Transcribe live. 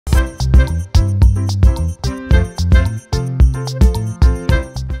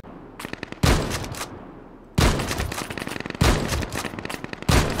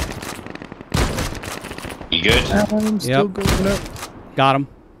I'm still going up. Got him.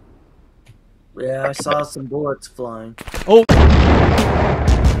 Yeah, I saw some bullets flying. Oh!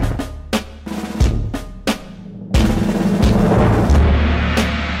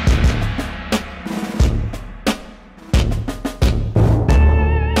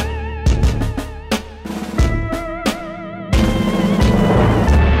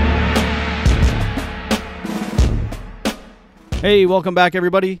 Hey, welcome back,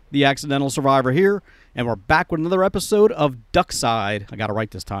 everybody. The Accidental Survivor here, and we're back with another episode of DUCKSIDE. I got it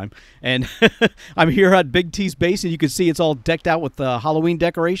right this time. And I'm here at Big T's base, and you can see it's all decked out with Halloween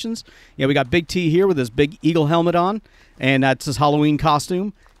decorations. Yeah, we got Big T here with his big eagle helmet on, and that's his Halloween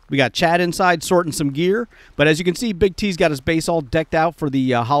costume. We got Chad inside sorting some gear. But as you can see, Big T's got his base all decked out for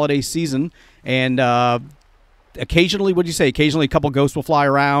the holiday season. And occasionally, what'd you say? Occasionally a couple ghosts will fly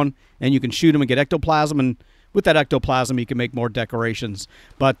around, and you can shoot them and get ectoplasm, and with that ectoplasm, you can make more decorations.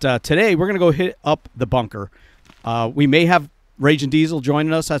 But today, we're going to go hit up the bunker. We may have Raging Diesel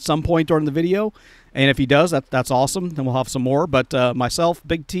joining us at some point during the video. And if he does, that's awesome. Then we'll have some more. But myself,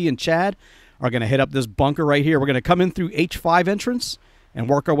 Big T, and Chad are going to hit up this bunker right here. We're going to come in through H5 entrance and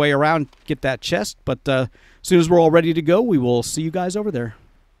work our way around, get that chest. But as soon as we're all ready to go, we will see you guys over there.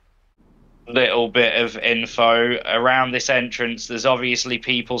 Little bit of info around this entrance. There's obviously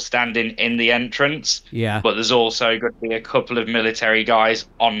people standing in the entrance, but there's also going to be a couple of military guys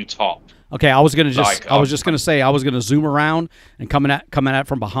on top. Okay, I was gonna just I was just gonna say I was gonna zoom around and coming at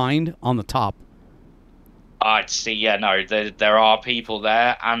from behind on the top. I'd see. Yeah, no, there are people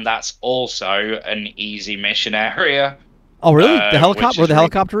there, and that's also an easy mission area. Oh, really? The helicopter? Where the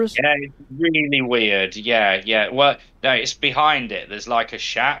helicopter is? Yeah, it's really weird. Yeah. Well, no, it's behind it. There's like a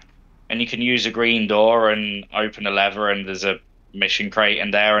shack. And you can use a green door and open a lever, and there's a mission crate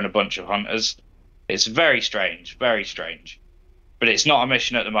in there and a bunch of hunters. It's very strange, very strange. But it's not a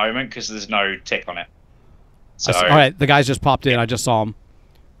mission at the moment because there's no tick on it. So, all right, the guys just popped in. I just saw them.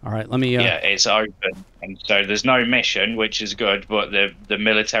 All right, let me... Yeah, it's open. And so there's no mission, which is good, but the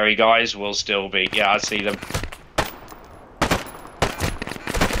military guys will still be... Yeah, I see them.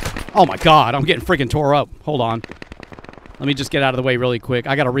 Oh, my God. I'm getting freaking tore up. Hold on. Let me just get out of the way really quick.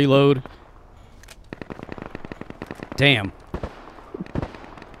 I got to reload. Damn.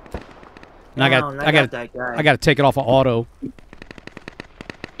 And I got to take it off of auto.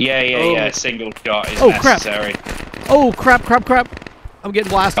 Yeah. Single shot is necessary. Crap. Oh, crap. I'm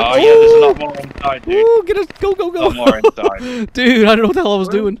getting blasted. Oh, yeah, there's a lot more inside, dude. Ooh, get us. Go. A lot more inside. Dude, I don't know what the hell I was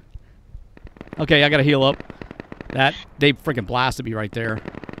doing. Okay, I got to heal up. They freaking blasted me right there.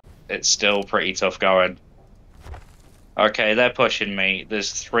 It's still pretty tough going. Okay, they're pushing me.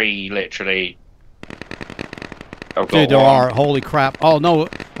 There's three, literally. Dude, there are. Holy crap. Oh, no.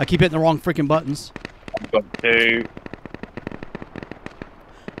 I keep hitting the wrong freaking buttons. I've got two.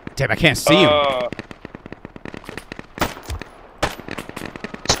 Damn, I can't see him.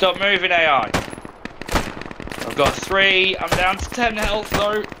 Stop moving, AI. I've got three. I'm down to 10 health,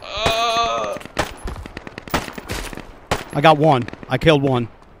 though. I got one. I killed one.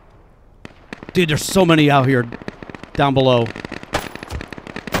 Dude, there's so many out here. Down below.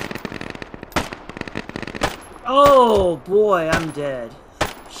 Oh boy, I'm dead.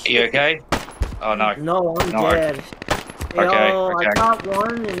 Are you okay? Oh no. No, I'm dead. Hey, okay. I got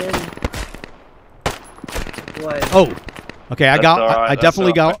one and then. Boy. Oh. Okay, I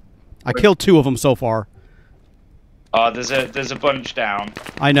definitely got. Right. I killed two of them so far. Oh, there's a bunch down.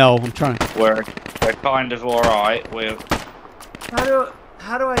 I know. I'm trying. We're kind of all right.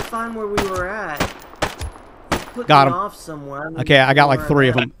 How do I find where we were at? Got him. Off somewhere. Okay, I got like three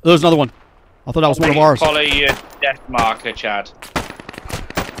of them. There's another one. I thought that was one of ours. Follow your death marker, Chad.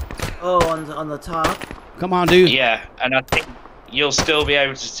 Oh, on the top? Come on, dude. Yeah, and I think you'll still be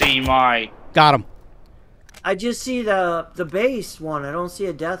able to see my... Got him. I just see the base one. I don't see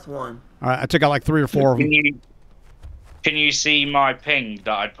a death one. All right, I took out like three or four of them. Can you see my ping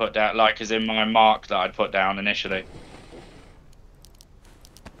that I'd put down, like as in my mark that I'd put down initially?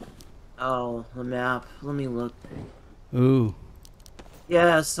 Oh, the map. Let me look. Ooh.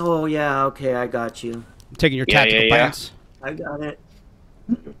 Yes. Oh, yeah. Okay, I got you. I'm taking your tactical bounce. I got it.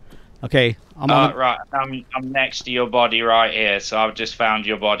 Okay. Right. I'm next to your body right here, so I've just found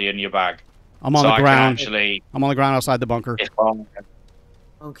your body in your bag. I'm on the ground. I'm on the ground outside the bunker.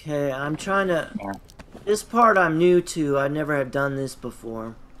 Okay, I'm trying to... This part I'm new to. I never have done this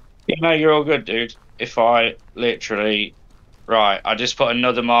before. No, you're all good, dude. If I literally... Right, I just put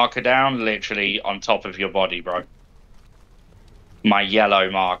another marker down, literally on top of your body, bro. My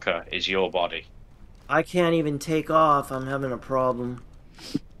yellow marker is your body. I can't even take off. I'm having a problem.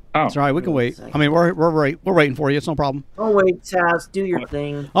 Oh, It's all right. We can wait. I mean, we're waiting for you. It's no problem. Oh wait, Taz, do your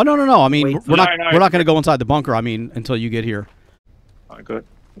thing. Oh no. I mean, Wait. we're not No. we're not going to go inside the bunker. I mean, until you get here. oh, good.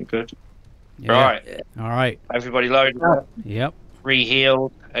 You're good. Yeah. Right. All right. Everybody loaded up, Yep.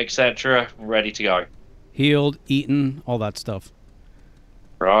 re-healed, etc. Ready to go. Healed, eaten, all that stuff.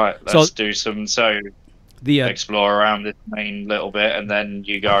 Right. Let's do some. So The explore around this main little bit, and then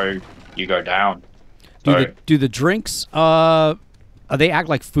you go down. do the drinks they act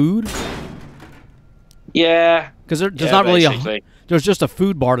like food? Yeah. Because there's not really basically. there's just a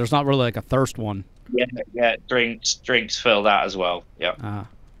food bar. There's not really like a thirst one. Yeah. Drinks fill that as well. Yeah.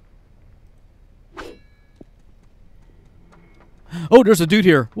 Oh, there's a dude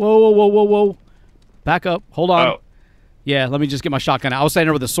here. Whoa. Back up. Hold on. Oh. Yeah, let me just get my shotgun out. I was standing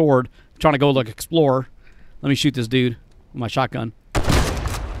there with a sword, trying to go like explore. Let me shoot this dude with my shotgun.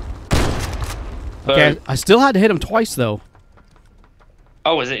 Okay, I still had to hit him twice though.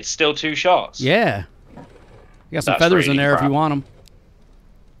 Oh, is it still 2 shots? Yeah. You got some That's feathers in really there if crap. you want them.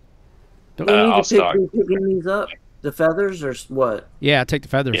 You need I'll to pick picking these up. The feathers or what? Yeah, take the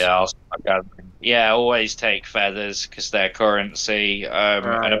feathers. Yeah, always take feathers because they're currency. And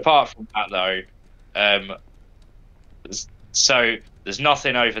Right. apart from that, though, so there's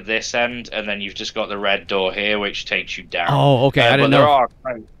nothing over this end, and then you've just got the red door here, which takes you down. Oh, okay. I didn't but know.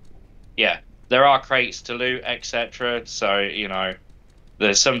 There are crates to loot, etc. So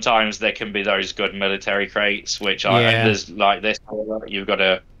sometimes there can be those good military crates, which are Yeah. and there's like this. You've got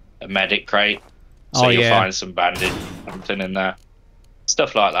a medic crate. So Oh, you'll yeah. find some bandage, something in there,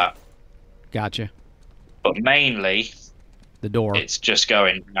 stuff like that. Gotcha. But mainly, The door. it's just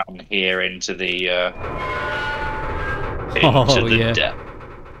going down here into the yeah. depth.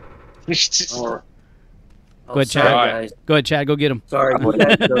 Oh, Go ahead, sorry, Chad. guys. Go ahead, Chad. Go get him. Sorry about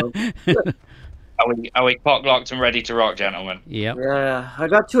that, though. Are we cock locked and ready to rock, gentlemen? Yep. Yeah, I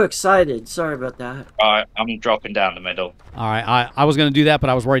got too excited. Sorry about that. All right, I'm dropping down the middle. All right. I was gonna do that, but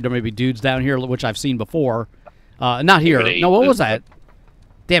I was worried there may be dudes down here, which I've seen before. Not here. Really? No, what was that?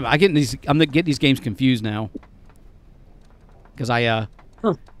 Damn, I'm getting these games confused now. Because I'm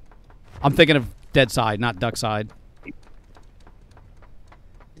thinking of Dead Side, not Duck Side.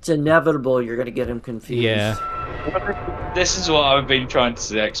 It's inevitable you're gonna get him confused. Yeah. This is what I've been trying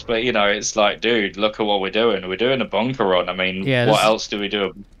to explain. It's like, dude, look at what we're doing. We're doing a bunker run. I mean, Yeah, what else do we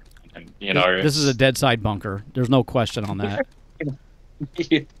do? And, This is a Dead Side bunker. There's no question on that.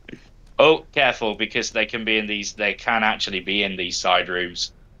 Oh, careful, because they can actually be in these side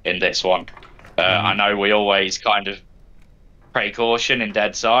rooms in this one. I know we always kind of pray caution in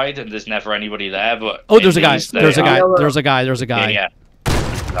Dead Side, and there's never anybody there, but... Oh, there's a guy. these, There's a they guy. are- There's a guy. There's a guy. Yeah.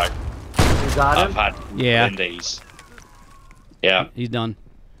 No, You got I've him? had Yeah. in these. Yeah, He's done.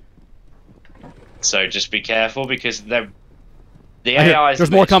 so just be careful, because the I hear- AI is there's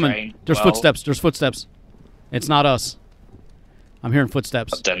a more bit coming. strange. There's Well, footsteps. There's footsteps. It's not us. I'm hearing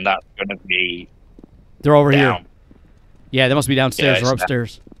footsteps. Then that's going to be They're over down. here. Yeah, they must be downstairs Yeah, or it's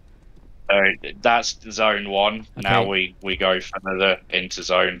upstairs. So that's zone 1. Okay. Now we go further into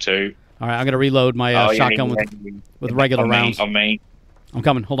zone 2. All right, I'm gonna reload my shotgun with regular rounds. On me. I'm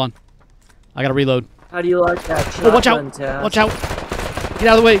coming. Hold on. I gotta reload. How do you like that shotgun, Oh, watch out! Taz? Watch out! Get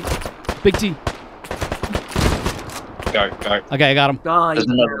out of the way, Big T. Go. Okay, I got him. God, There's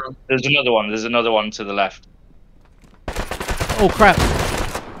another one. There's another one to the left. Oh crap!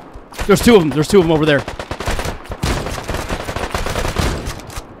 There's two of them. There's two of them over there.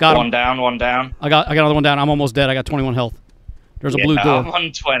 Got him. One down. I got another one down. I'm almost dead. I got 21 health. There's a blue door. I'm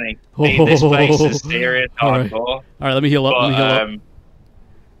on 20. This place is serious All right. hardcore. All right, let me heal up. Let me heal up.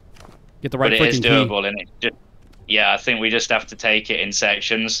 Get the right But it is freaking key. doable, and I think we just have to take it in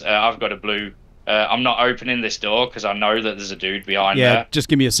sections. I've got a blue. I'm not opening this door because I know that there's a dude behind Yeah, there. just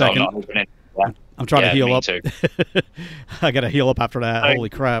give me a So I'm second. not opening. Yeah. I'm trying to Yeah, heal me up. too. I gotta heal up after that. Okay. Holy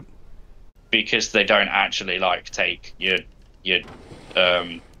crap! Because they don't actually take your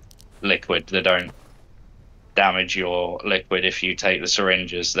liquid. They don't damage your liquid if you take the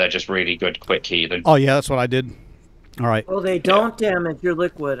syringes. They're just really good quick healing. Oh yeah, that's what I did. All right. Oh, they don't damage your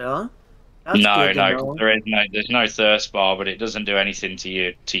liquid, huh? That's No, good to know. there's no thirst bar, but it doesn't do anything to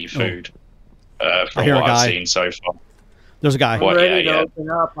your food. From hear a what I've guy. seen so far. There's a guy. I'm What? ready Yeah. to open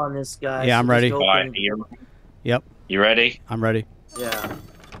up on this guy. Yeah, I'm ready. just Right, open- Yep, you ready? I'm ready. Yeah.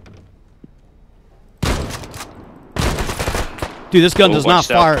 Dude, this gun Oh, does not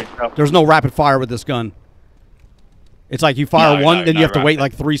watch out, fire. watch out. There's no rapid fire with this gun. It's like you fire No, one, no, then you no have to wait rapid.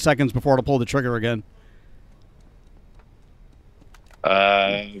 like 3 seconds before to pull the trigger again.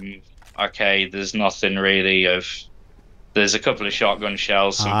 Okay, there's nothing really of There's a couple of shotgun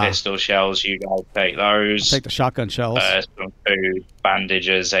shells, some pistol shells. You guys take those. I'll take the shotgun shells. Some food,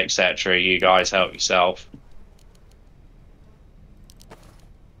 bandages, etc. You guys help yourself.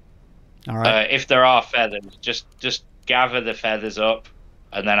 All right. If there are feathers, just gather the feathers up,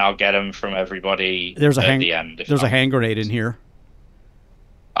 and then I'll get them from everybody at the end. There's a hand grenade in here.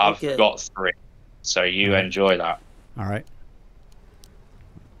 I've got 3, so you enjoy that. All right.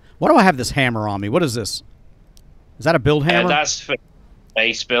 Why do I have this hammer on me? What is this? Is that a build hammer? That's for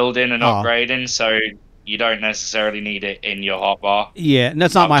base building and upgrading, so you don't necessarily need it in your hotbar. Yeah, and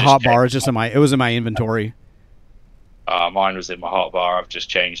that's not my hotbar. It's just it was in my inventory. Mine was in my hotbar. I've just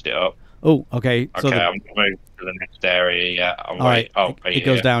changed it up. Oh, okay. Okay, I'm moving to the next area. Yeah, all right. Oh, it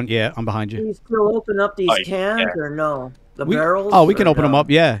goes down. Yeah, I'm behind you. Can you still open up these cans or no? The barrels? Oh, we can open them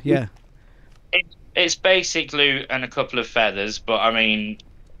up. Yeah, yeah. It's basic loot and a couple of feathers, but I mean,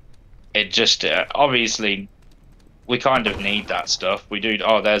 it just obviously we kind of need that stuff. We do.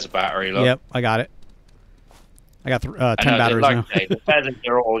 Oh, there's a battery. Look. Yep, I got it. I got 10 batteries now. The feathers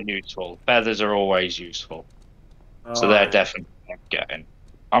are all useful. Feathers are always useful, so they're definitely getting.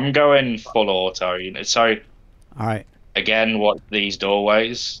 I'm going full auto. So, all right. Again, what these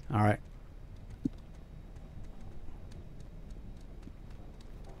doorways? All right.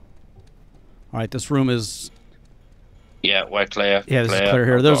 All right. This room is. Yeah, we're clear. Yeah, this is clear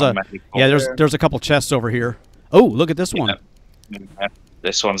here. There's a couple chests over here. Oh, look at this one. Yeah.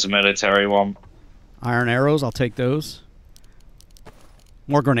 This one's a military one. Iron arrows. I'll take those.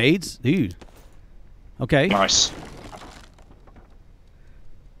 More grenades, dude. Okay. Nice.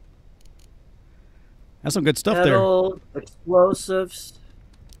 That's some good stuff Metal, there. Explosives,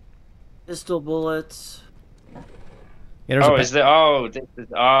 pistol bullets.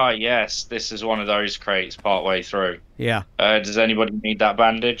 Yeah, yes, this is one of those crates partway through. Yeah. Does anybody need that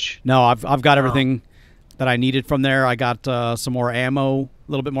bandage? No, I've got everything that I needed from there. I got some more ammo, a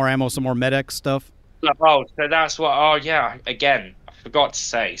little bit more ammo, some more medic stuff. Oh, so that's what. Oh, yeah. Again, I forgot to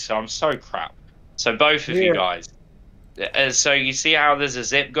say. So I'm so crap. So both of you guys. So you see how there's a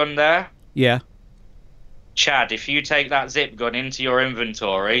zip gun there? Yeah. Chad, if you take that zip gun into your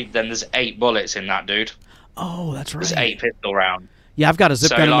inventory, then there's 8 bullets in that, dude. Oh, that's right. There's 8 pistol rounds. Yeah, I've got a zip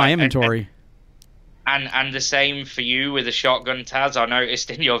gun in my inventory. And the same for you with the shotgun, Taz. I noticed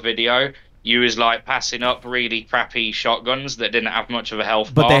in your video, you was like passing up really crappy shotguns that didn't have much of a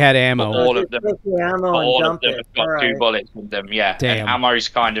health bar. But they had ammo. All of them have got 2 bullets in them, yeah. Damn. And ammo's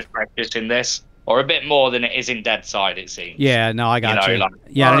kind of precious in this. Or a bit more than it is in Deadside, it seems. Yeah, no, I got you.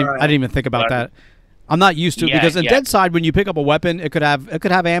 Yeah, I didn't even think about that. I'm not used to it because in Deadside, when you pick up a weapon, it could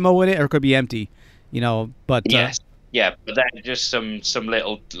have ammo in it or it could be empty, But yes, but then just some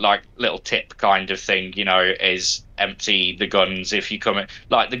little tip kind of thing, is empty the guns if you come in.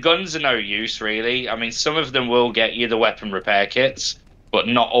 Like the guns are no use really. I mean, some of them will get you the weapon repair kits, but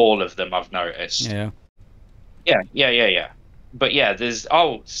not all of them. I've noticed. Yeah. But yeah, there's.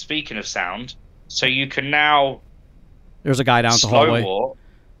 Speaking of sound, so you can now. There's a guy down the hallway. Walk.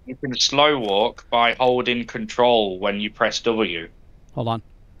 You can slow walk by holding control when you press W. Hold on.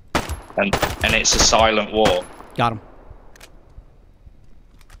 And it's a silent walk. Got him.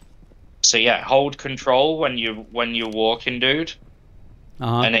 So yeah, hold control when you're walking, dude.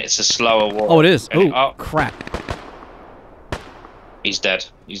 And it's a slower walk. Oh, it is. Oh, crap. He's dead.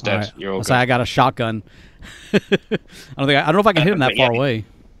 He's dead. Right. You're all good. I got a shotgun. I don't know if I can hit him that far away.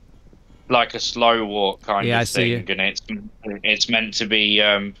 Like a slow walk kind of thing, and it's meant to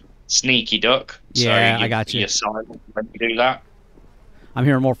be sneaky duck. Yeah, so I got you. You're silent when you do that. I'm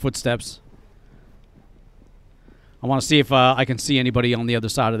hearing more footsteps. I want to see if I can see anybody on the other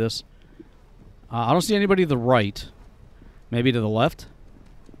side of this. I don't see anybody to the right. Maybe to the left.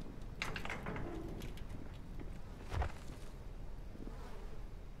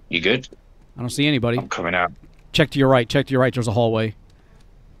 You good? I don't see anybody. I'm coming out. Check to your right. Check to your right. There's a hallway.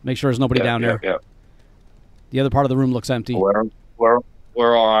 Make sure there's nobody down there. Yeah. The other part of the room looks empty. We're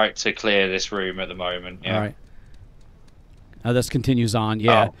all right to clear this room at the moment. Yeah. All right. This continues on.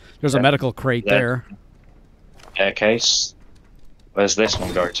 Yeah. There's a medical crate there. Staircase. Where's this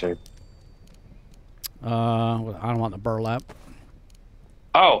one go to? I don't want the burlap.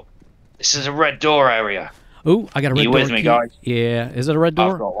 Oh, this is a red door area. Ooh, I got a red door. You with me, guys? Yeah. Is it a red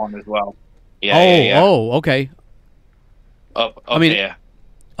door? I've got one as well. Yeah. Oh, okay. Up here.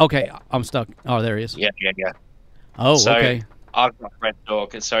 Okay, I'm stuck. Oh, there he is. Yeah. Oh, okay. I've got a red door.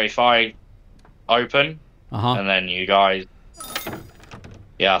 So if I open, and then you guys...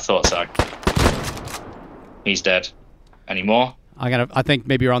 Yeah, I thought so. He's dead. Any more? I think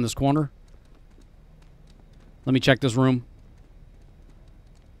maybe you're on this corner. Let me check this room.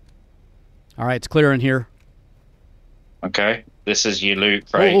 All right, it's clear in here. Okay, this is your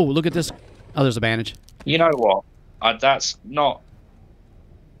loot crate. Oh, look at this. Oh, there's a bandage. You know what? That's not.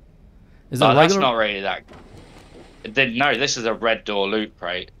 Is that That's regular? not really that. No, this is a red door loot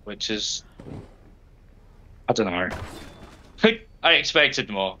crate, which is. I don't know. I expected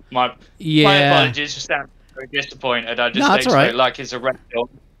more. My apologies for sounding very disappointed. I just No, that's expect all right. like it's a red door.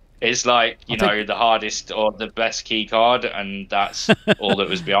 It's like the hardest or the best key card, and that's all that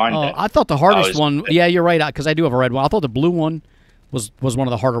was behind it. I thought the hardest one. Yeah, you're right. Because I do have a red one. I thought the blue one was one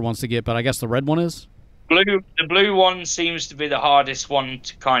of the harder ones to get, but I guess the red one is. The blue one seems to be the hardest one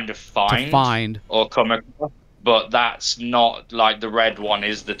to kind of find or come across, but that's not like the red one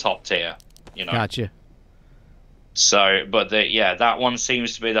is the top tier. Gotcha. So, but that one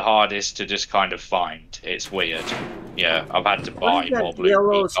seems to be the hardest to just kind of find. It's weird. Yeah, I've had to buy more blue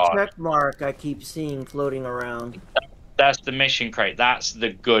yellow key cards. check mark I keep seeing floating around? That's the mission crate. That's the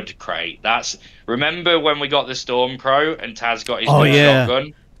good crate. Remember when we got the Stormcrow and Taz got his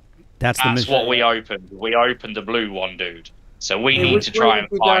shotgun? That's the mission. What we opened. We opened the blue one, dude. So we need to try and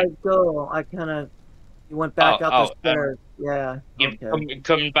find. Guys go? You went back up the stairs. Yeah.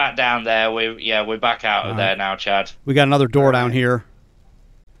 Come back down there. We're back out of there now, Chad. We got another door down here.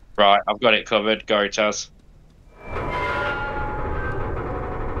 Right, I've got it covered. Go, Taz.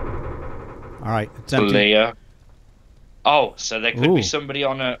 All right, it's empty. Clear. Oh, so there could be somebody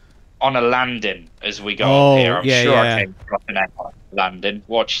on a landing as we go up here. I'm sure I came across an landing.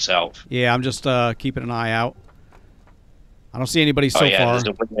 Watch yourself. Yeah, I'm just keeping an eye out. I don't see anybody so far.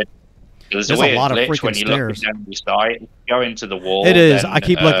 There's a a lot of glitch freaking when you stairs. look down the side. Go into the wall. It is. Then, I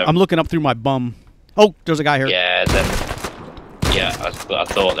keep I'm looking up through my bum. Oh, there's a guy here. Yeah, I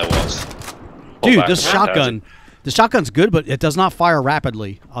thought there was. Dude, this shotgun. The shotgun's good, but it does not fire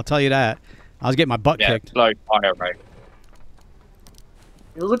rapidly. I'll tell you that. I was getting my butt kicked. Low fire rate.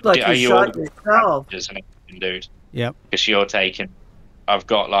 It looked like you shot yourself. Dude. Yep. Because you're taking. I've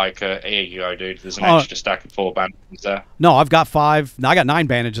got here you go, dude. There's an extra stack of 4 bandages there. No, I've got 5. No, I got 9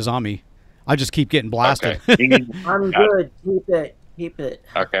 bandages on me. I just keep getting blasted. Okay. I'm good. Keep it.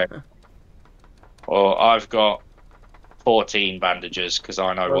 Okay. Well, I've got 14 bandages because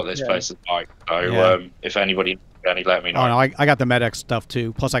I know what this place is like. So if anybody let me know. Oh no, I got the Med-X stuff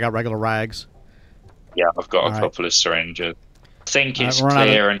too. Plus I got regular rags. Yeah, I've got a couple of syringes. I think it's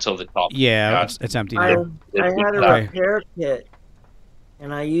clear until the top. Yeah, it's empty now. I had a repair kit,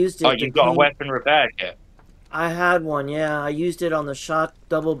 and I used it. Oh, you got a weapon repair kit? I had one, yeah. I used it on the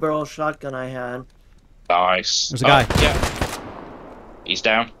double barrel shotgun I had. Nice. There's a guy. Yeah. He's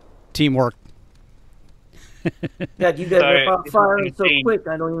down. Teamwork. Yeah, you guys are firing so quick,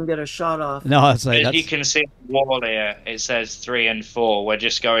 I don't even get a shot off. No, that's like, you can see the wall here. It says 3 and 4. We're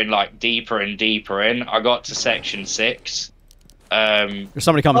just going deeper and deeper in. I got to section 6. There's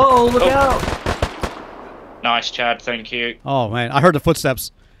somebody coming. Oh, look out! Nice, Chad. Thank you. Oh man, I heard the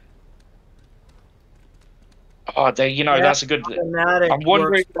footsteps. Oh, that's a good. I'm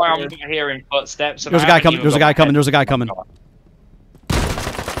wondering why I'm not hearing footsteps. There's a guy coming. There's a guy coming. There's a guy coming.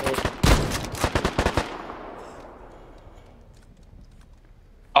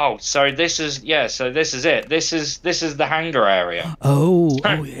 Oh, so this is it. This is the hangar area. Oh,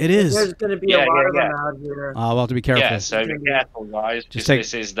 it is. There's going to be a lot of them out here. We'll have to be careful. Yeah, so be careful, guys.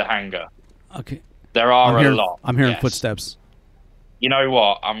 This is the hangar. Okay. There are a lot. I'm hearing footsteps. You know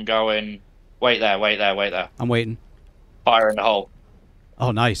what? I'm going. Wait there. I'm waiting. Fire in the hole.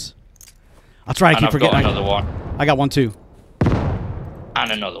 Oh, nice. I'll try to keep forgetting. Got another one. I got one too.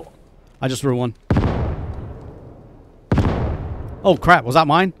 And another one. I just threw one. Oh crap! Was that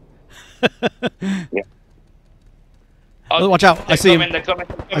mine? Yeah. Oh, watch out! I see him. They're coming.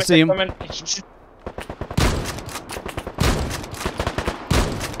 I see him.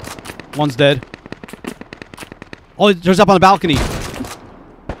 One's dead. Oh, there's up on the balcony.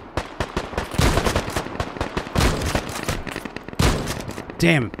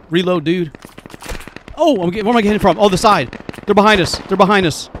 Damn. Reload, dude. Oh, where am I getting from? Oh, the side. They're behind us. They're behind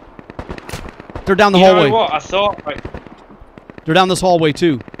us. They're down the hallway. You know what? I thought... They're down this hallway,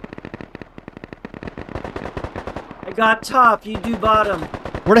 too. I got top. You do bottom.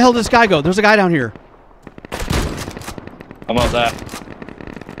 Where the hell did this guy go? There's a guy down here. I'm up there.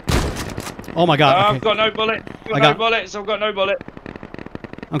 Oh, my God. Okay. I've got no bullet. I've got no bullet.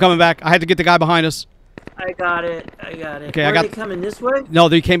 I'm coming back. I had to get the guy behind us. I got it. Okay, Are they coming this way? No,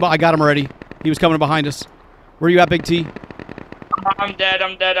 they came. I got him already. He was coming behind us. Where are you at, Big T? I'm dead.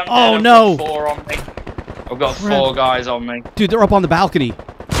 Oh, no. I've got 4 on me. I've got 4 guys on me. Dude, they're up on the balcony.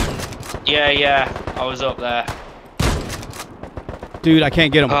 Yeah. I was up there. Dude, I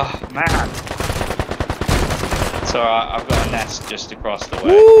can't get him. Oh, man. It's alright. I've got a nest just across the way.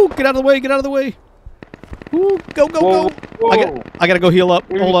 Woo! Get out of the way. Ooh, go, go, Whoa, go. whoa. I gotta go heal up.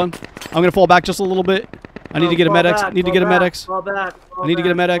 Hold on. I'm gonna fall back just a little bit. I need to get a medics. I need to get a medics. Fall back. I need to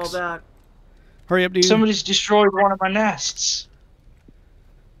get a medics. Hurry up, dude. Somebody's destroyed one of my nests.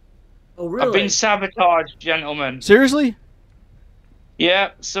 Oh, really? I've been sabotaged, gentlemen. Seriously?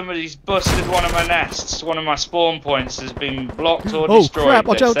 Yeah, somebody's busted one of my nests. One of my spawn points has been blocked or Oh, destroyed. crap.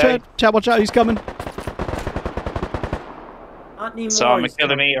 Watch out, say. Chad. Chad, watch out. He's coming. Not anymore. So I'm a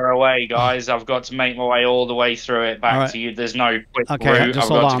kilometer away, guys. I've got to make my way all the way through it back to you. There's no quick route. Just I've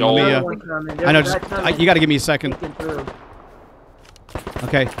hold got on. to go Let me, all the way. I know. You got to give me a second.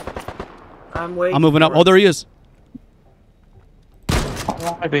 Okay. I'm waiting. I'm moving up. Oh, there he is. Why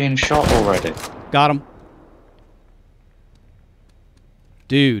am I being shot already? Got him.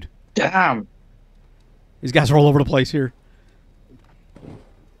 Dude. Damn. These guys are all over the place here.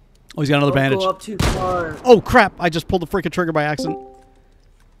 Oh, he's got another bandage. Go up too far. Oh, crap. I just pulled the freaking trigger by accident.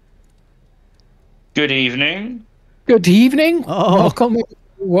 Good evening. Good evening. Oh. Welcome.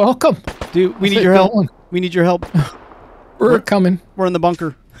 Welcome. Dude, we How's need it your help. going? We need your help. We're coming. We're in the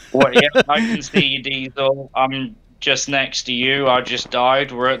bunker. What? Yeah, I can see you, Diesel. I'm just next to you. I just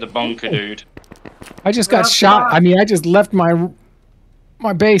died. We're at the bunker, dude. I just got shot. I mean, I just left my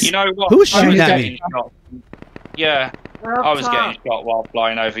base. You know what? Who was shooting I was at getting me? shot. Yeah, I was getting shot while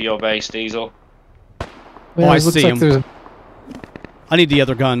flying over your base, Diesel. Well, I it looks see like him. there's I need the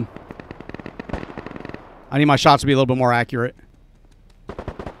other gun. I need my shots to be a little bit more accurate.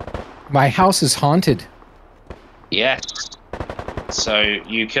 my house is haunted. Yes. So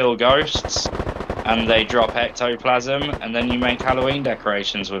you kill ghosts, and they drop ectoplasm, and then you make Halloween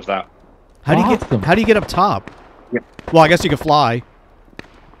decorations with that. How do you Awesome. How do you get up top? Yep. Well, I guess you can fly.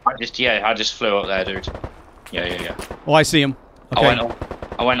 I just flew up there, dude. Yeah. Oh, I see him. Okay.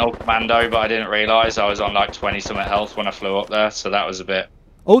 I went all commando, but I didn't realise I was on like 20-something health when I flew up there, so that was a bit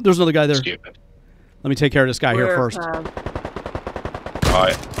Oh, there's another guy there. stupid. Let me take care of this guy here Where, first. Right,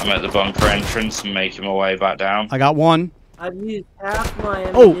 I'm at the bunker entrance and making my way back down. I got one. I've used half my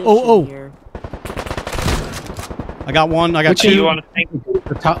ammunition oh. here. I got one. I got Which Do you two. want to think?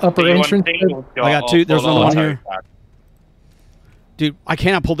 The top, upper Do you want entrance. single shot I got or two. There's full another one auto here. attack? Dude, I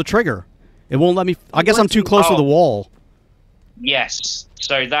cannot pull the trigger. It won't let me. I guess I'm too close to Oh. the wall. Yes.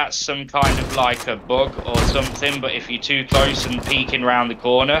 So that's some kind of like a bug or something, but if you're too close and peeking around the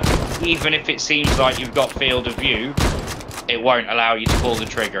corner, even if it seems like you've got field of view, it won't allow you to pull the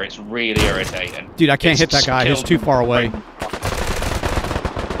trigger. It's really irritating. Dude, I can't hit that guy. He's too far away.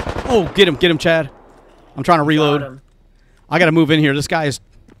 Oh, get him, Chad. I'm trying to Got reload. him. I gotta move in here. This guy is.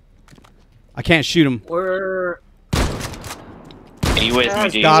 I can't shoot him. We're Are you with me,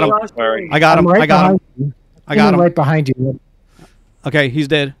 Diesel? Got him. Where are you? I got him. I'm I got him. behind you. I got him. Right behind you. Okay, he's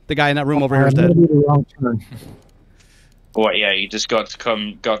dead. The guy in that room over here is I'm dead. gonna do the wrong turn. What? Yeah, you just got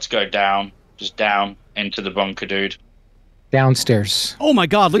to go down, just down into the bunker, dude. Downstairs. Oh my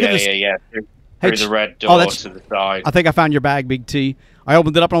God! Look at this. Yeah. Through Hey, the red oh, door that's- to the side. I think I found your bag, Big T. I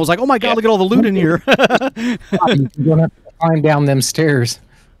opened it up and I was like, "Oh my God! Yeah. Look at all the loot in here." You don't have to climb down them stairs.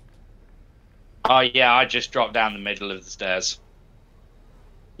 Oh yeah, I just dropped down the middle of the stairs.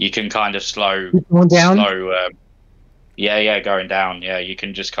 You can kind of slow. Keep going down? Yeah, going down. Yeah, you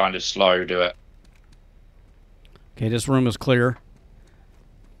can just kind of slow do it. Okay, this room is clear.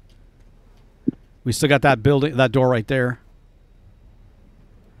 We still got that building, that door right there.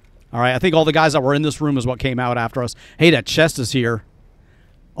 All right, I think all the guys that were in this room is what came out after us. Hey, that chest is here.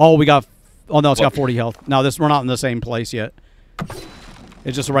 Oh, we got. Oh no, it's got 40 health. No, we're not in the same place yet.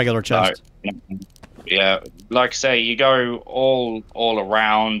 It's just a regular chest. No. Yeah, like I say, you go all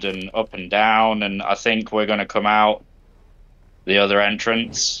around and up and down, and I think we're going to come out the other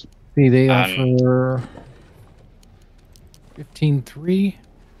entrance. See, they And- offer 15-3.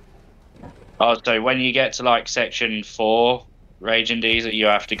 Oh, so when you get to like section 4, Raging Diesel, you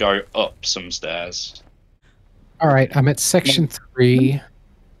have to go up some stairs. All right, I'm at section 3.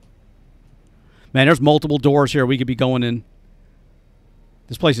 Man, there's multiple doors here we could be going in.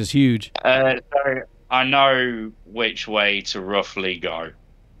 This place is huge. So I know which way to roughly go.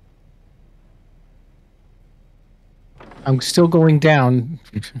 I'm still going down.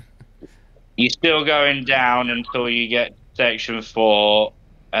 You're still going down until you get to section 4,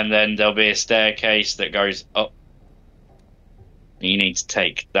 and then there'll be a staircase that goes up. You need to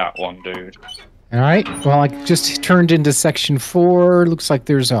take that one, dude. All right. Well, I just turned into section 4. Looks like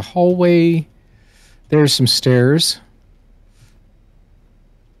there's a hallway. There's some stairs.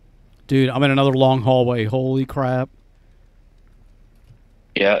 Dude, I'm in another long hallway. Holy crap.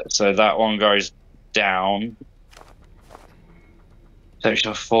 Yeah, so that one goes down.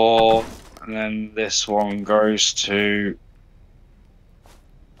 Section 4, and then this one goes to...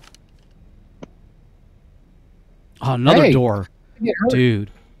 Oh, another Hey. door. Get hurt.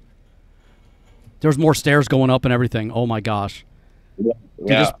 Dude. There's more stairs going up and everything. Oh, my gosh. Yeah. Dude,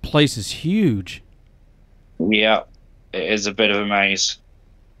 this place is huge. Yeah. It is a bit of a maze.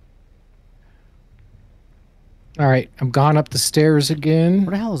 All right, I'm gone up the stairs again.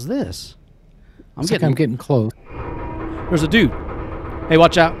 What the hell is this? I'm getting close. There's a dude. Hey,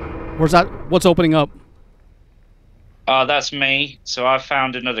 watch out. Where's that? What's opening up? Oh, that's me. So I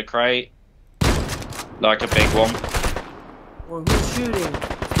found another crate. Like a big one. Well, who's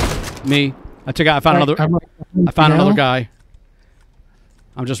shooting? Me. I found another. I found another guy.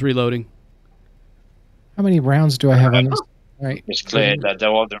 I'm just reloading. How many rounds do I have on this? All right. It's clear that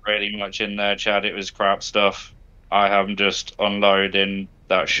there wasn't really much in there, Chad. It was crap stuff. I am just unloading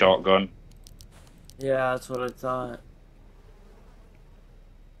that shotgun. Yeah, that's what I thought.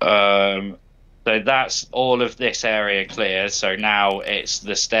 So that's all of this area clear. So now it's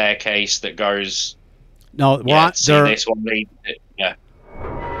the staircase that goes. No, Yeah, see, this one leads. Yeah.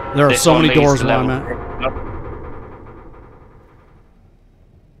 There are This so one many leads doors to where I'm level at. 3.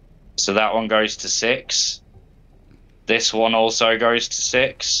 So that one goes to 6. This one also goes to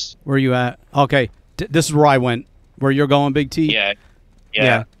 6. Where are you at? Okay, this is where I went. Where you're going, Big T? Yeah.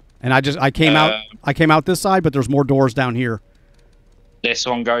 Yeah. And I came out this side, but there's more doors down here. This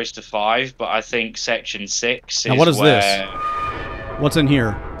one goes to 5, but I think section 6 Now, is what is where this? What's in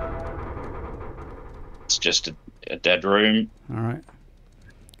here? it's just a dead room. All right.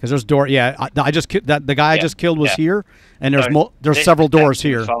 Because there's door. Yeah, I just the guy I just killed was here, and there's there's This several is doors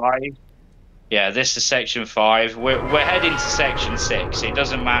section here. 5. Yeah, this is section 5. We're heading to section 6. It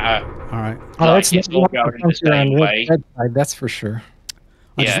doesn't matter. All right. Like, it's all going the same way. That's for sure.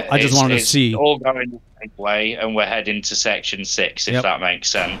 I just wanted to see. It's all going the same way, and we're heading to section 6, if that makes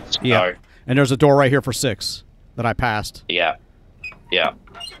sense. Yeah. So, and there's a door right here for 6 that I passed. yeah. Yeah.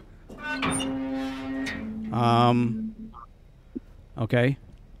 Okay.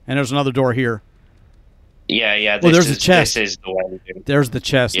 And there's another door here. Yeah. Well, there's a chest. This is the way we do it. There's the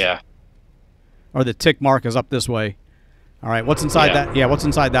chest. Yeah. Or the tick mark is up this way. All right. What's inside that? Yeah. What's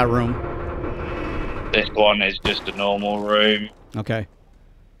inside that room? This one is just a normal room. Okay.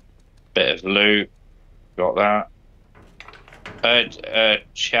 Bit of loot. Got that.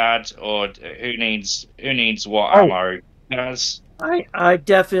 Chad, or who needs what ammo? Chaz? I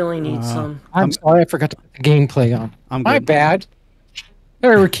definitely need some. I'm sorry, I forgot to put the gameplay on. I'm My good. bad.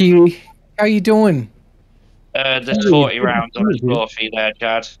 There, Ricky. How you doing? There's 40 rounds on the floor for you there,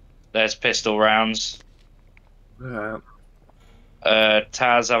 Chad. There's pistol rounds. Taz,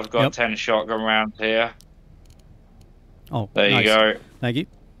 I've got 10 shotgun rounds here. Oh, There you nice. go. Thank you.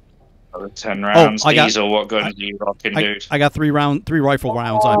 10 rounds. I got- Diesel, what guns are you rocking, dude? I got three rifle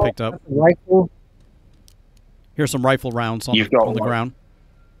rounds I picked up. Rifle. Here's some rifle rounds on, You've got on the one. ground.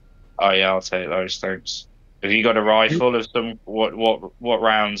 Oh yeah, I'll take those, thanks. Have you got a rifle of some? What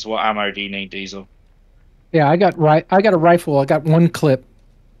rounds? What ammo do you need, Diesel? Yeah, I got a rifle. I got one clip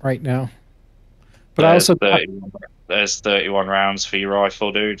right now. But I also got, There's 31 rounds for your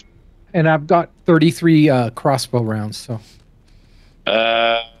rifle, dude. and I've got 33 crossbow rounds. So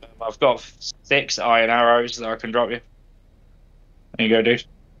I've got 6 iron arrows that I can drop you. There you go, dude.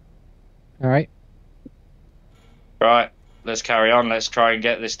 all right. Right, let's carry on. Let's try and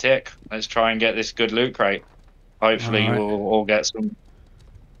get this tick. Let's try and get this good loot crate. Hopefully All right. we'll all get some.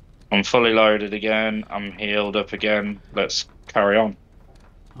 I'm fully loaded again. I'm healed up again. Let's carry on.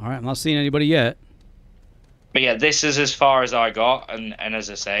 All right. I'm not seeing anybody yet. But yeah, this is as far as I got, and as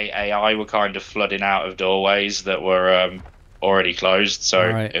I say, AI were kind of flooding out of doorways that were already closed, so All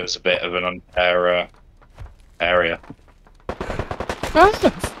right. it was a bit of an unfair area.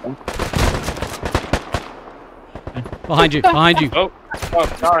 Behind you. Behind you. Oh,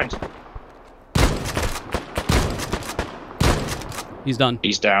 behind. He's done.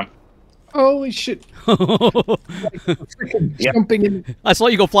 He's down. Holy shit! Freaking Yep. jumping in. I saw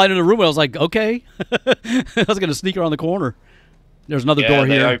you go flying in the room. I was like, okay. I was gonna sneak around the corner. There's another Yeah, door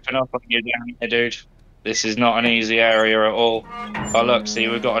they here. open up on you down here, dude. This is not an easy area at all. Oh look, see,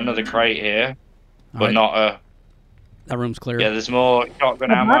 we've got another crate here, but right. not a. That room's clear. Yeah, there's more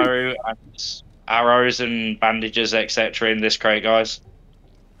shotgun ammo and arrows and bandages, etc. in this crate, guys.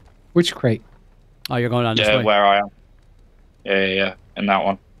 Which crate? Oh, you're going down this Yeah, way. where I am. Yeah, in that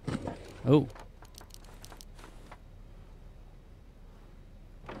one. Oh.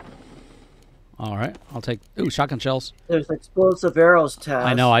 All right. I'll take. Ooh, shotgun shells. There's explosive arrows, Taz.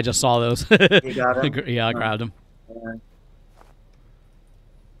 I know. I just saw those. You got 'em? Yeah, I grabbed them. Yeah.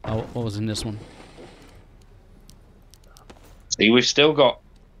 Oh, what was in this one? See, we've still got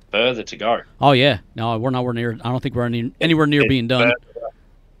further to go. Oh yeah. No, we're nowhere near. I don't think we're anywhere near being done.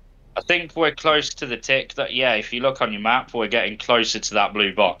 I think we're close to the tick. That yeah, if you look on your map, we're getting closer to that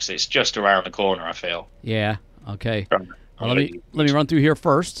blue box. It's just around the corner, I feel. Yeah. Okay. Well, let me run through here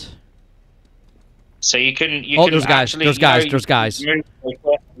first. So you can. Oh, there's guys. There's guys. There's guys.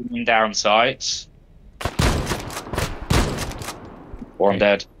 Move down sides. One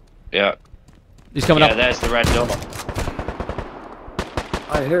dead. Yeah. He's coming up. Yeah, there's the red door.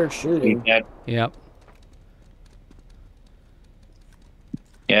 I hear shooting. Yep.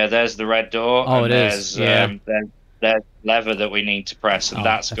 Yeah, there's the red door. Oh, and it is. Yeah. There's lever that we need to press, and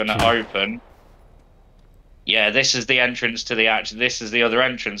that's going to open. Yeah, this is the entrance to the actual. This is the other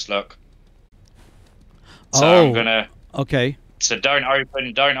entrance. Look. So I'm gonna. Okay. So don't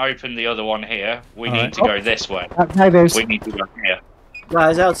open the other one here. We need to go this way. We need to go here.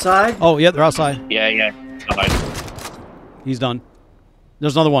 Guys outside? Oh, yeah, they're outside. Yeah. He's done.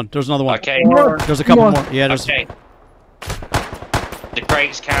 There's another one. There's another one. Okay. There's a couple more. Yeah, there's... Okay. The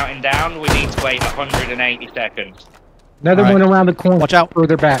crate's counting down. We need to wait 180 seconds. Another one around the corner. Watch out.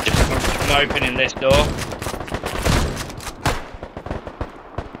 Further back. I'm opening this door.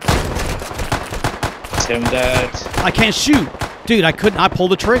 Tim dead. I can't shoot. Dude, I couldn't. I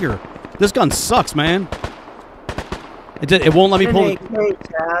pulled the trigger. This gun sucks, man. It won't let me pull. AK,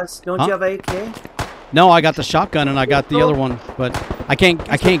 Taz. Don't you have AK? No, I got the shotgun and I got the other one, but I can't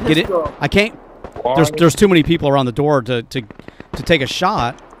get it. I can't. There's too many people around the door to take a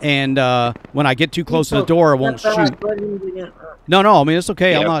shot, and when I get too close to the door, it won't shoot. No, I mean it's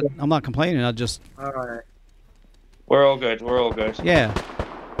okay. Yeah, I'm not complaining. I just. All right. We're all good. We're all good. Yeah.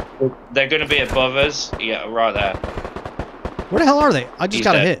 They're going to be above us. Yeah, right there. Where the hell are they? I just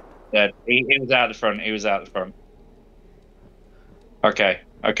got a hit. Dead. He was out the front. He was out the front. Okay.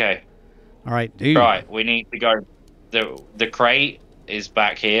 All right, dude. Right, we need to go. The crate is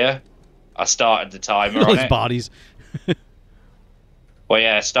back here. I started the timer on Those it. bodies. Well,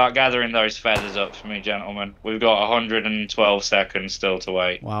 yeah, start gathering those feathers up for me, gentlemen. We've got 112 seconds still to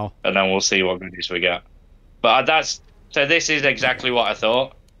wait. Wow. And then we'll see what goodies we get. But so this is exactly what I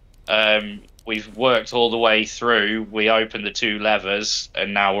thought. We've worked all the way through. We opened the 2 levers,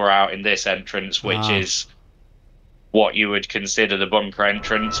 and now we're out in this entrance, which is what you would consider the bunker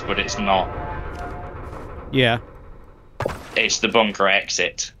entrance, but it's not. Yeah. It's the bunker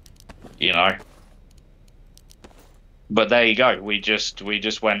exit, you know. But there you go. We just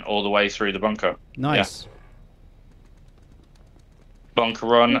went all the way through the bunker. Nice. Yeah. Bunker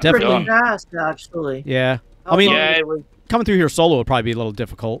run. Pretty Done. fast, actually. Yeah. I mean, yeah, it was. Coming through here solo would probably be a little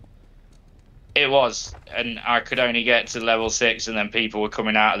difficult. It was, and I could only get to level 6, and then people were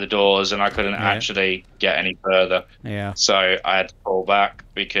coming out of the doors, and I couldn't actually get any further. Yeah. So I had to pull back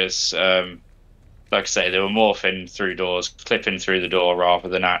because, like I say, they were morphing through doors, clipping through the door rather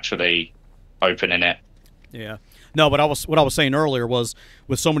than actually opening it. Yeah. No, but what I was saying earlier was,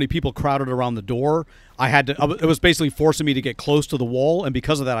 with so many people crowded around the door, it was basically forcing me to get close to the wall, and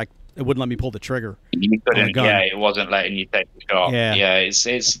because of that, it wouldn't let me pull the trigger. You couldn't. Yeah, it wasn't letting you take the shot. Yeah. Yeah,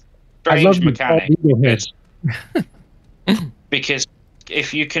 it's strange mechanic. Because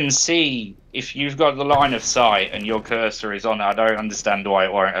if you can see, if you've got the line of sight and your cursor is on it, I don't understand why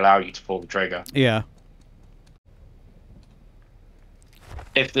it won't allow you to pull the trigger. Yeah.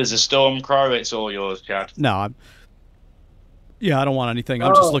 If there's a storm crow, it's all yours, Chad. No, I don't want anything.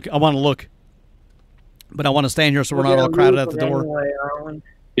 I'm just looking. I want to look, but I want to stand here so we're not all crowded at the door. Anyway,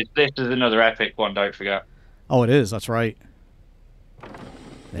 this is another epic one. Don't forget. Oh, it is. That's right.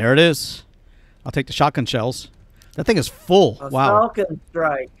 There it is. I'll take the shotgun shells. That thing is full. Wow. Falcon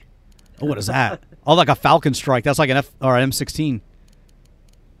strike. Oh, what is that? Oh, like a Falcon strike. That's like an M16.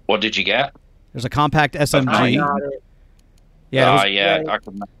 What did you get? There's a compact SMG. I got it. Yeah. Yeah. I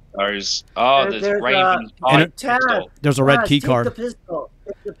can make those. Oh, there's Raven's Bite pistol. There's a red key card. Take the pistol.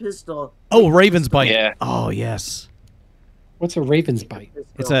 Take the pistol. Oh, Raven's Bite. Yeah. Oh, yes. What's a Raven's Bite?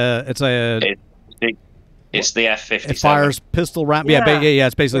 It's the F-57. It fires pistol round. Yeah,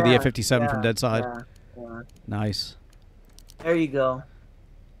 it's basically the F-57 from Dead Side. Yeah. Nice. There you go.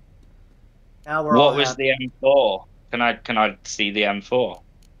 Now we're What was the M4? Can I see the M4?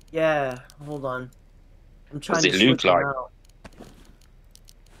 Yeah, hold on. I'm trying What's to it look switch like? them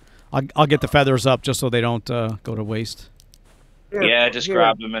out. I'll get the feathers up just so they don't go to waste. Here, Yeah, just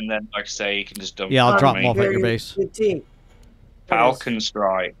grab them and then, like I say, you can just dump Yeah, I'll them drop on them off me. at your base. 15. Falcon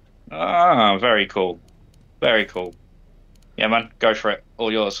Strike. Ah, very cool. Very cool. Yeah, man, go for it.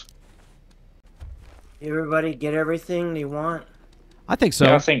 All yours. Everybody get everything they want? I think so.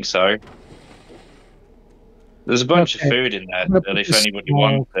 Yeah, I think so. There's a bunch of food in there that if anybody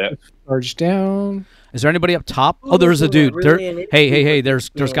wants it. Charge down. Is there anybody up top? Oh, there's a dude. Hey, there's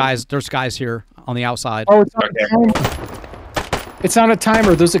guys here on the outside. Oh, it's Okay. It's on a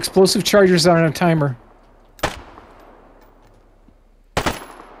timer. Those explosive chargers are on a timer.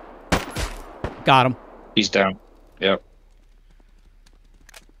 Got him. He's down. Yep.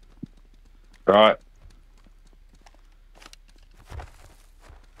 Right.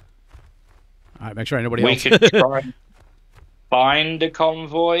 All right, make sure nobody We else. could try and find a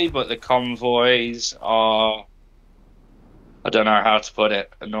convoy, but the convoys are, I don't know how to put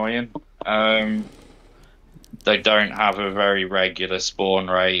it, annoying. They don't have a very regular spawn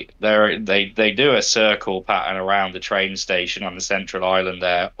rate. They do a circle pattern around the train station on the central island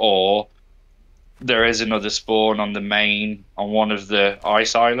there, or there is another spawn on the main, on one of the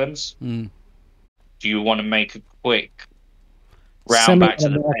ice islands. Mm. Do you want to make a quick round back to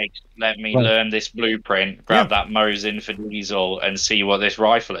the base? Let me Right. learn this blueprint, grab that Mosin for diesel, and see what this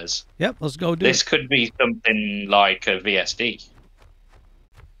rifle is. Yep, let's go do This it. could be something like a VSD.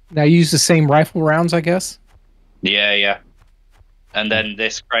 Now use the same rifle rounds, I guess. Yeah, yeah. And then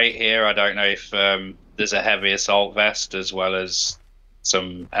this crate here, I don't know if there's a heavy assault vest as well as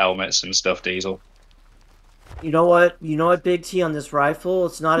some helmets and stuff, Diesel. You know what? You know what, Big T, on this rifle?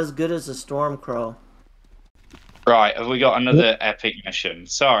 It's not as good as the Stormcrow. Right, have we got another epic mission?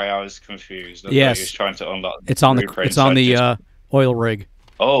 Sorry, I was confused. I thought Yes. he was trying to unlock It's on the blueprint, it's on so the just- oil rig.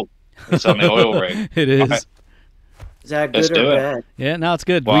 Oh, it's on the oil rig. It is. Right. Is that Let's good do or it. bad? Yeah, no, it's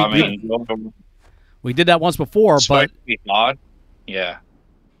good. Well, we, I mean, we did that once before, it's but supposed to be hard. Yeah.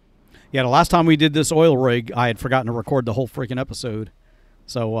 yeah, the last time we did this oil rig, I had forgotten to record the whole freaking episode.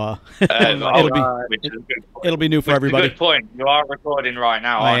 So it'll be which is a good point. it'll be new for Which is a everybody. Good point. You are recording right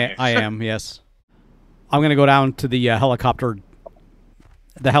now, aren't you? I am, yes. I'm gonna go down to the helicopter,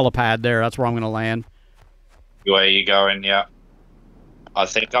 the helipad there. That's where I'm gonna land. Where are you going? Yeah. I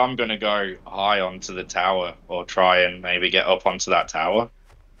think I'm going to go high onto the tower, or try and maybe get up onto that tower.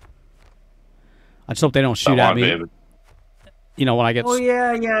 I just hope they don't shoot That at might me. be You know, when I get Oh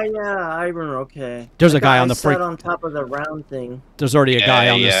yeah, I remember. Okay. There's a The guy on the sat freak- on top of the round thing. there's already a guy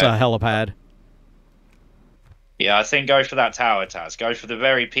Yeah, on this yeah. helipad. Yeah, I think go for that tower, Taz. Go for the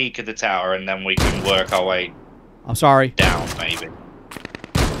very peak of the tower, and then we can work our way I'm sorry. down, maybe.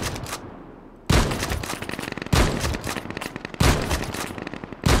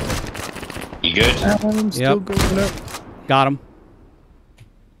 You good? I'm still Yep. going up. Got him.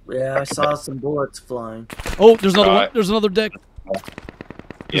 Yeah, I saw some bullets flying. Oh, there's another one. Right. There's another deck.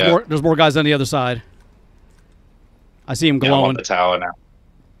 Yeah. There's more guys on the other side. I see him Yeah, I'm on glowing. the tower now.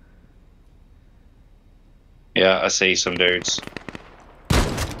 Yeah, I see some dudes.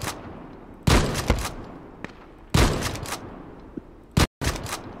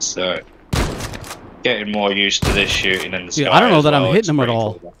 So, getting more used to this shooting in the sky. Yeah, I don't know as that I'm well. hitting It's them at pretty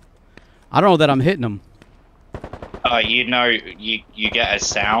all. cool. I don't know that I'm hitting them. You know, you get a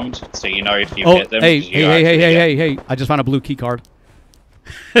sound, so you know if you Oh, hit them. hey, 'cause you hey, hey, hey, actually hey, get- hey, hey! I just found a blue key card.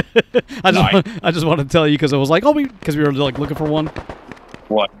 I Nice. just wanted to tell you because I was like, oh, because we were like looking for one.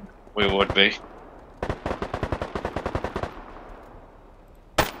 What we would be.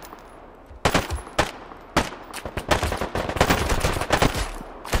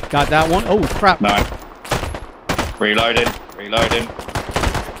 Got that one. Oh crap! No. Reloading. Reloading.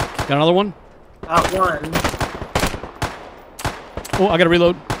 Got another one. Got one. Oh, I gotta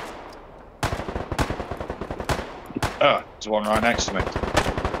reload. Oh, there's one right next to me.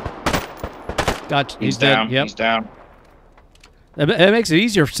 Got. He's dead. down. Yep. He's down. It makes it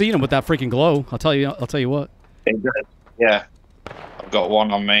easier seeing him with that freaking glow. I'll tell you. I'll tell you what. Yeah. I've got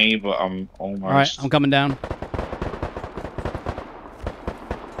one on me, but I'm almost. All right, I'm coming down.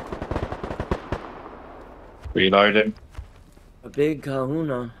 Reloading. A big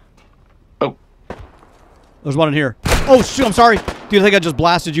kahuna. Oh, There's one in here. Oh shoot! I'm sorry, dude. I think I just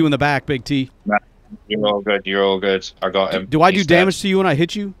blasted you in the back, Big T. no. You're all good. You're all good. I got him. Do I do He's dead. damage to you when I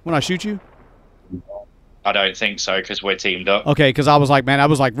hit you? When I shoot you? I don't think so, because we're teamed up. Okay, because I was like, man, I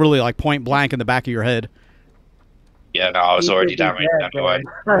was like really like point blank in the back of your head. Yeah, no, I was He already would be damaged dead, anyway.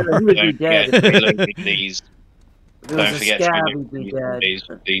 man. He would be Don't forget dead. reloading these. If it Don't was a forget to scab, reload he'd be dead.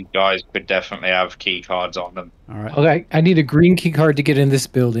 these guys could definitely have key cards on them. All right. Okay, I need a green key card to get in this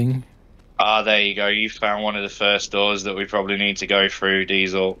building. Ah, there you go. You found one of the first doors that we probably need to go through,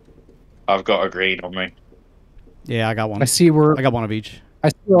 Diesel. I've got a green on me. Yeah, I got one. I see where I got one of each. I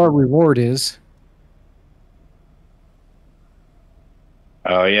see where our reward is.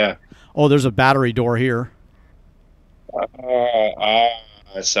 Oh, yeah. Oh, there's a battery door here.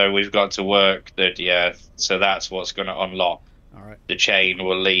 So we've got to work that, yeah. So that's what's going to unlock. All right. The chain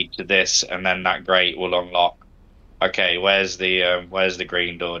will lead to this, and then that grate will unlock. Okay, where's the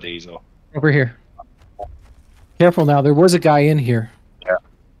green door, Diesel? Over here. Careful now. There was a guy in here.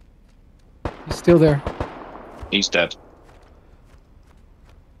 Yeah. He's still there. He's dead.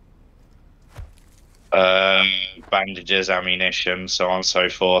 bandages, ammunition, so on and so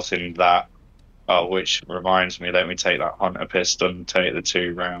forth in that. Oh, which reminds me, let me take that hunter pistol and take the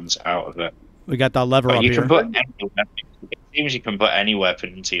 2 rounds out of it. We got that lever up you here. can put any weapon. It seems you can put any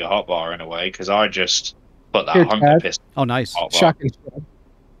weapon into your hotbar in a way, because I just put that Here, hunter Chad. pistol. Oh, nice. Hotbar. Shotgun shell.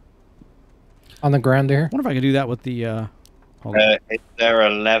 On the ground there. I wonder if I can do that with the... hold on. Is there a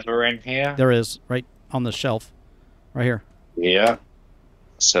lever in here? There is, right on the shelf. Right here. Yeah.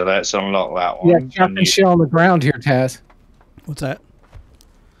 So let's unlock that Yeah, one. shotgun shell on the ground here, Taz. What's that?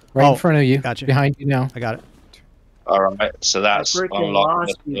 Right Oh, in front of you. gotcha. Behind you now. I got it. All right, so I that's freaking unlocked.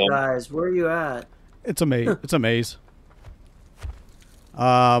 lost you guys. Where are you at? It's a maze. It's a maze.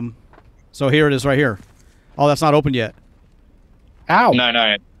 So here it is right here. Oh, that's not open yet. Ow!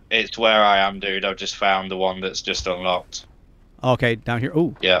 No, it's where I am, dude. I've just found the one that's just unlocked. Okay, down here.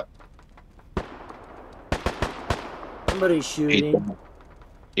 Ooh. Yeah. Somebody's shooting.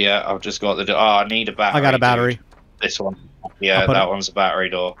 Yeah, I've just got the. Oh, I need a battery. I got a battery. Dude. This one. Yeah, put that it- one's a battery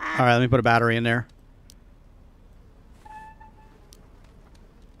door. All right, let me put a battery in there.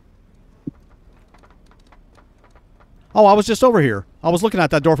 Oh, I was just over here. I was looking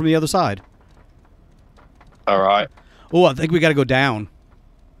at that door from the other side. All right. Oh, I think we got to go down.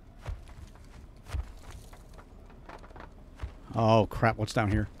 Oh, crap. What's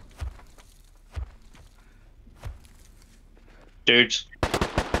down here? Dudes,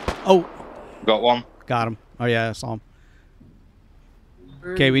 Oh, got one. got him. Oh, yeah, I saw him.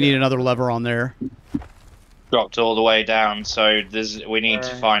 Okay, we need another lever on there. Dropped all the way down, so we need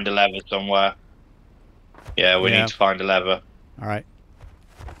to find a lever somewhere. Yeah, we Yeah. need to find a lever. All right.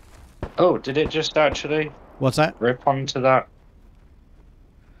 Oh, did it just actually What's that? rip onto that?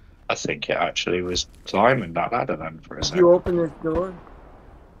 I think it actually was climbing that ladder then for a Did second. you open this door?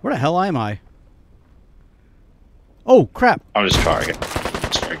 Where the hell am I? Oh, crap. I'm just trying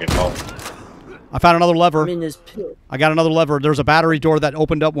to get home. I found another lever. I'm in this pit. I got another lever. There's a battery door that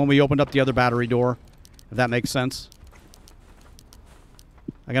opened up when we opened up the other battery door. If that makes sense.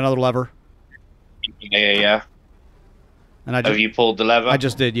 I got another lever. Yeah. And I Have just, you pulled the lever? I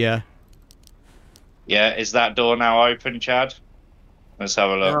just did, yeah. Yeah, is that door now open, Chad? Let's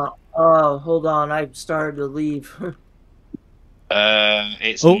have a look. Oh, hold on. I started to leave.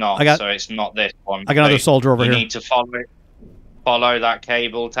 It's Oh, not. I got- So it's not this one. I got another Wait, soldier over you here. need to follow that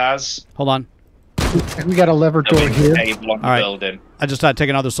cable, Taz. Hold on. We got a lever door There'll be a here. cable on the All right. building. I just had to take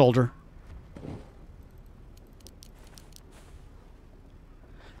another soldier.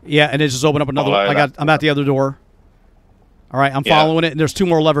 Yeah, and it just opened up another. Follow I'm at the other door. All right, I'm Yeah. following it, and there's 2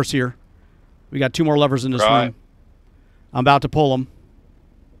 more levers here. We got 2 more levers in this Right. room. I'm about to pull them.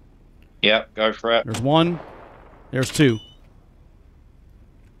 Yep, go for it. There's 1. There's 2.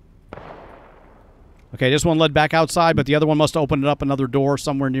 Okay, this one led back outside, but the other one must have opened up another door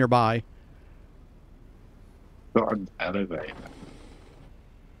somewhere nearby. Got an elevator.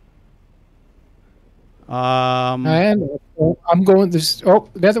 And I'm going this. Oh,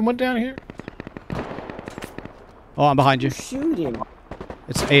 another one down here. Oh, I'm behind you. You're shooting.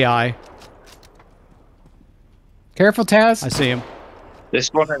 It's AI. Careful, Taz. I see him. This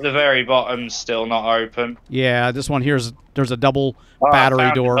one at the very bottom's still not open. Yeah, this one here's there's a double Oh, I battery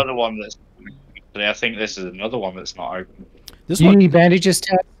found door. Another one that's. I think this is another one that's not open. This Do you one. need bandages,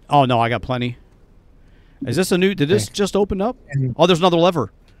 Taz? Oh no, I got plenty. Is this a new? Did this Okay. just open up? And- Oh, there's another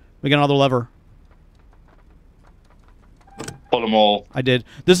lever. We got another lever. Pull them all. I did.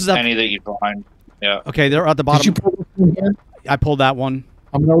 This is at, Any that you find. Yeah. okay. They're at the Did you bottom. pull this one here? I pulled that one.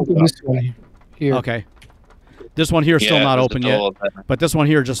 I'm gonna open this one here. Okay. This one here is still Yeah, not there's a open yet, door there. but this one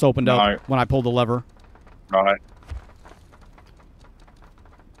here just opened up Right. when I pulled the lever. Right.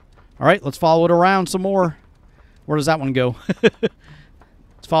 All right, let's follow it around some more. Where does that one go?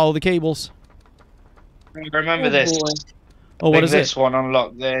 Let's follow the cables. Remember Oh, this. boy. Oh, what Think is this it? one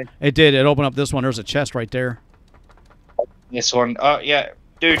unlocked there. It did. It opened up this one. There's a chest right there. This one. Oh yeah,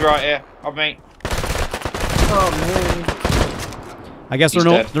 dude, right here. On me. Oh, man. I guess He's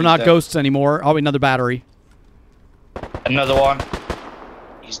they're dead. they're He's not dead. ghosts anymore. Oh, another battery. Another one.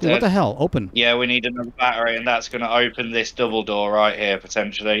 He's Dude, what dead. the hell? Open. Yeah, we need another battery, and that's going to open this double door right here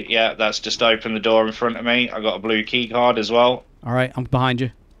potentially. Yeah, that's just opened the door in front of me. I got a blue key card as well. All right, I'm behind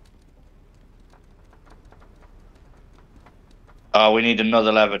you. Oh, we need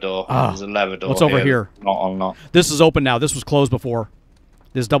another lever door. Ah, There's a lever door. what's over here? Not unlocked. This is open now. This was closed before.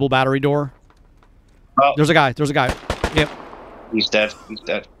 This double battery door. Oh, There's a guy. There's a guy. Yep. he's dead. He's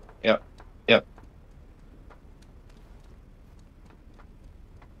dead. Yep. Yep.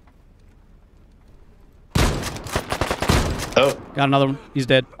 Oh, Got another one. He's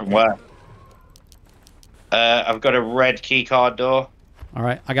dead. from where? I've got a red key card door. All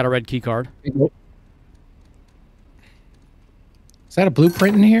right, I got a red key card. Is that a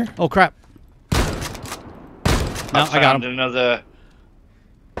blueprint in here? Oh crap! No, I got him. Another.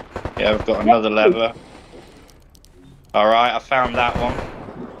 Yeah, I've got another lever. All right, I found that one.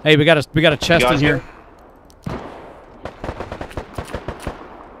 Hey, we got a chest in here.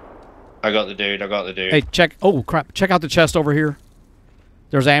 I got the dude. I got the dude. Hey, check. Oh crap! Check out the chest over here.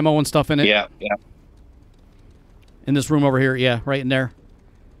 There's ammo and stuff in it. Yeah, yeah. In this room over here. Yeah, right in there.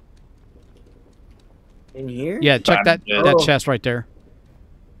 In here? Yeah, check that chest right there.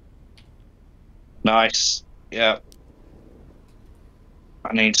 Nice. Yeah.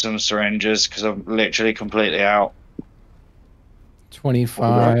 I need some syringes because I'm literally completely out.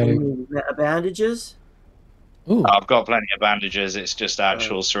 25. Bandages? Ooh. I've got plenty of bandages. It's just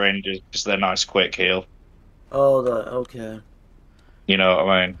actual syringes because they're nice, quick heal. Oh, okay. You know what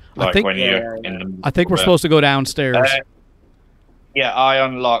I mean? Like I think, when you're in the. I think we're supposed to go downstairs. Yeah, I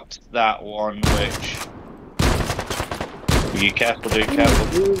unlocked that one, which. Be careful, dude.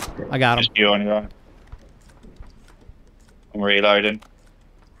 Careful. I got him. Just you on your own. I'm reloading.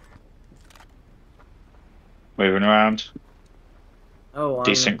 Moving around. Oh,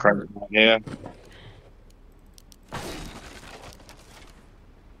 decent credit here.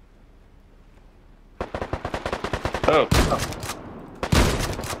 Oh.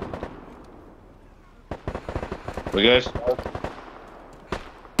 We good?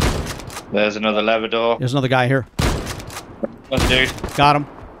 There's another lever door. There's another guy here. One dude. Got him.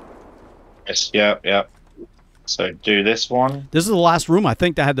 Yes, yeah, yeah. So do this one. This is the last room, I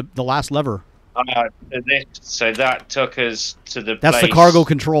think, that had the last lever. So that took us to the That's place. the cargo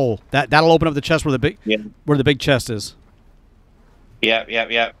control. That'll open up the chest where the big chest is. Yep,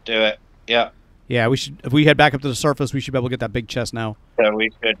 yep, yep. Do it. Yep. Yeah, we should. If we head back up to the surface, we should be able to get that big chest now. So we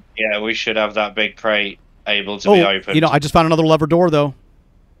should. Yeah, we should have that big crate able to be opened. You know, I just found another lever door though.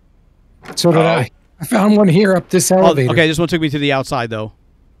 So did I. I found one here up this elevator. Okay, this one took me to the outside though.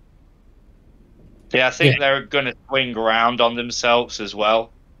 Yeah, I think they're going to swing around on themselves as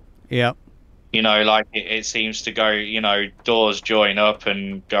well. Yeah. You know, like it seems to go, you know, doors join up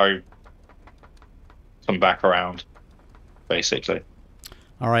and come back around, basically.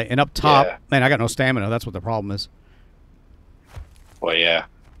 All right, and up top, man, I got no stamina. That's what the problem is. Well, yeah.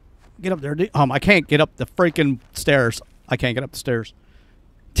 Get up there. I can't get up the freaking stairs. I can't get up the stairs.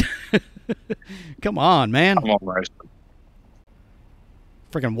 Come on, man. I'm almost.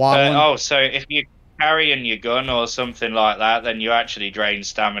 Freaking wobbling. So if you're carrying your gun or something like that, then you actually drain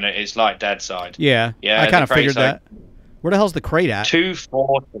stamina. It's like DUCKSIDE. Yeah, I kind of figured that. Where the hell's the crate at?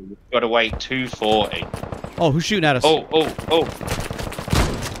 240. You've got to wait 240. Oh, who's shooting at us? Oh.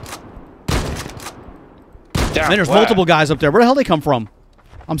 Damn, man, there's multiple guys up there. Where the hell they come from?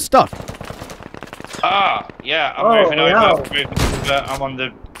 I'm stuck. Ah, yeah, I'm moving over. I'm on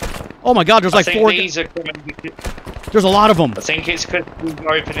the... Oh my god, there's like four... These are coming... There's a lot of them. I think it's because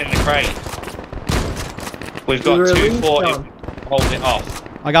we're opening the crate. We've got 240. Hold it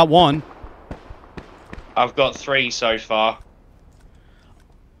off. I got one. I've got 3 so far.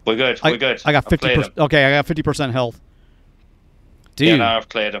 We're good. We're good. I got 50%. Okay, I got 50% health. Dude. Yeah, no, I've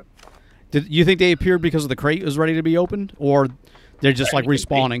cleared them. Did you think they appeared because of the crate was ready to be opened, or they're just like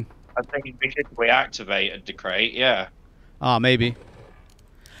respawning? I think because we activated the crate. Yeah. Ah, maybe.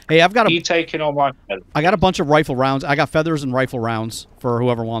 Hey, I've got you taking all my feathers? I got a bunch of rifle rounds. I got feathers and rifle rounds for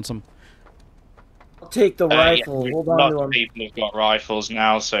whoever wants them. I'll take the rifle. Yeah, hold on lots to of them. people have got rifles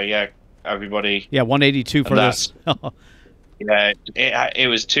now, so yeah, everybody. Yeah, 182 for this. Yeah, it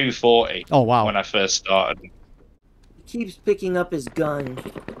was 240. Oh wow! When I first started. He keeps picking up his gun,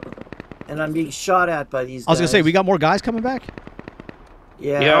 and I'm being shot at by these guys. I was gonna say, we got more guys coming back.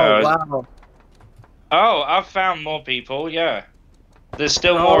 Yeah. Oh, wow. Oh, I've found more people. Yeah, there's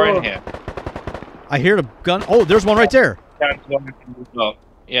still more in here. I hear the gun. Oh, there's one right there.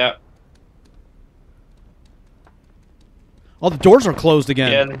 Yeah. Oh, the doors are closed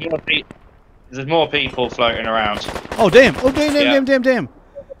again. Yeah, there's more people floating around. Oh, damn. Oh, damn.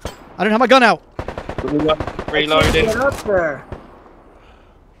 I didn't have my gun out. Reloading. Get up there.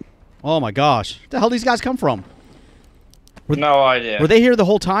 Oh, my gosh. Where the hell did these guys come from? No idea. Were they here the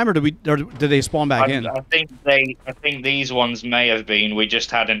whole time, or did they spawn back in? I think these ones may have been. We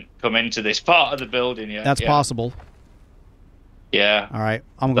just hadn't come into this part of the building yet. That's possible. Yeah. All right.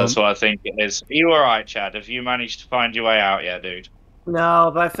 That's what I think it is. Are you all right, Chad? Have you managed to find your way out yet, dude? No,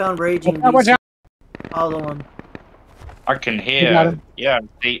 but I found raging beasts. Follow them. I can hear. Yeah.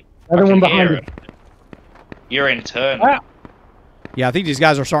 Other one behind you. You're internal. Ah. Yeah, I think these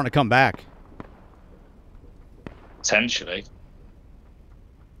guys are starting to come back. Potentially.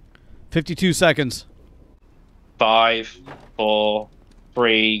 52 seconds. 5, 4,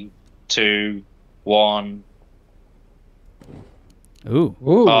 3, 2, 1. Ooh.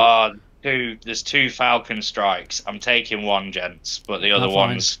 Ooh. There's 2 Falcon Strikes. I'm taking one, gents, but the other Fine.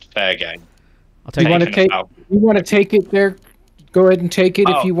 one's fair game. I'll take You want to Taking a take? Falcon. You want to take it there? Go ahead and take it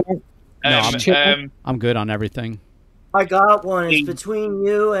if Oh. you want. No, I'm good on everything. I got one. It's between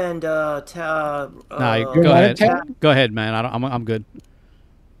you and No, You're go not ahead. attacked? Go ahead, man. I'm good.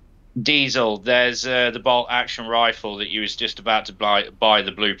 Diesel, there's the bolt action rifle that you was just about to buy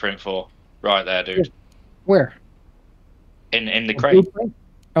the blueprint for. Right there, dude. Where? In the crate.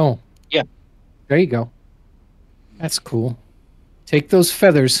 Oh. Yeah. There you go. That's cool. Take those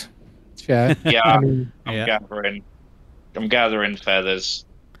feathers, Chad. Yeah, I mean, I'm gathering feathers.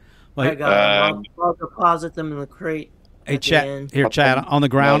 I got them. I'll deposit them in the crate. Hey, Chad. Here, Chad. On the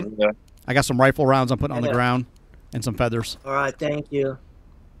ground. I got some rifle rounds I'm putting on the ground and some feathers. All right, thank you.